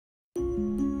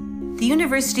The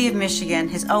University of Michigan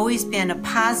has always been a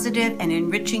positive and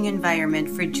enriching environment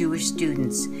for Jewish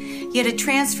students. Yet a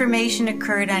transformation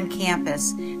occurred on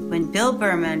campus when Bill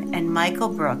Berman and Michael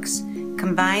Brooks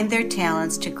combined their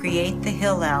talents to create the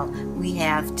Hillel we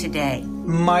have today.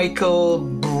 Michael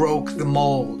broke the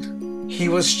mold. He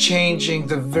was changing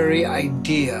the very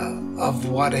idea of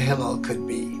what a Hillel could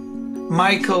be.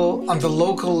 Michael, on the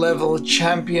local level,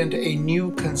 championed a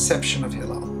new conception of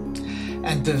Hillel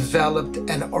and developed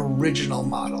an original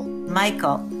model.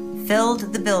 Michael filled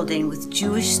the building with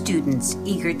Jewish students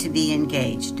eager to be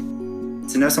engaged.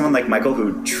 To know someone like Michael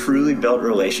who truly built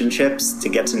relationships to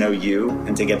get to know you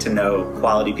and to get to know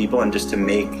quality people and just to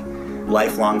make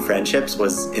lifelong friendships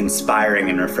was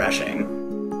inspiring and refreshing.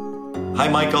 Hi,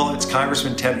 Michael. It's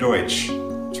Congressman Ted Deutsch.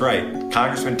 That's right,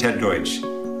 Congressman Ted Deutsch.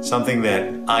 Something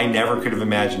that I never could have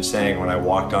imagined saying when I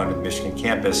walked onto the Michigan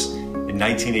campus in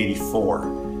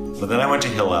 1984. But then I went to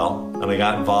Hillel, and I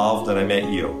got involved, and I met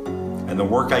you. And the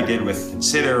work I did with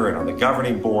Consider and on the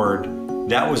governing board,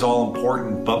 that was all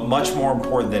important, but much more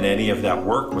important than any of that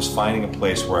work was finding a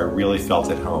place where I really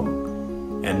felt at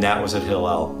home. And that was at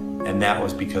Hillel, and that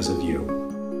was because of you.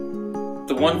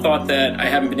 The one thought that I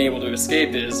haven't been able to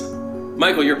escape is,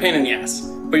 Michael, you're a pain in the ass,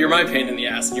 but you're my pain in the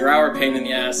ass, and you're our pain in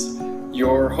the ass.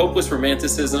 Your hopeless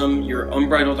romanticism, your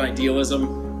unbridled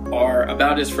idealism are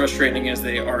about as frustrating as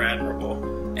they are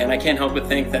admirable. And I can't help but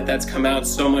think that that's come out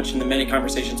so much in the many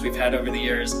conversations we've had over the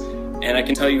years. And I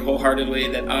can tell you wholeheartedly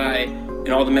that I, and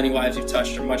all the many lives you've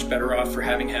touched, are much better off for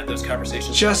having had those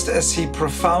conversations. Just as he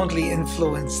profoundly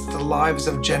influenced the lives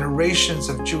of generations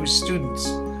of Jewish students,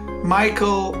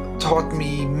 Michael taught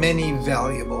me many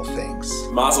valuable things.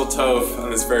 Mazel tov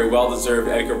on this very well-deserved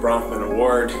Edgar Bronfman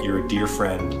award. You're a dear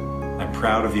friend. I'm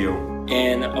proud of you.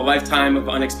 In a lifetime of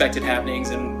unexpected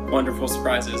happenings and wonderful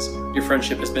surprises, your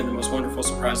friendship has been the most wonderful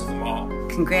surprise of them all.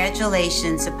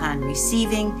 Congratulations upon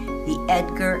receiving the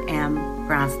Edgar M.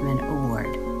 Bronfman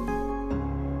Award.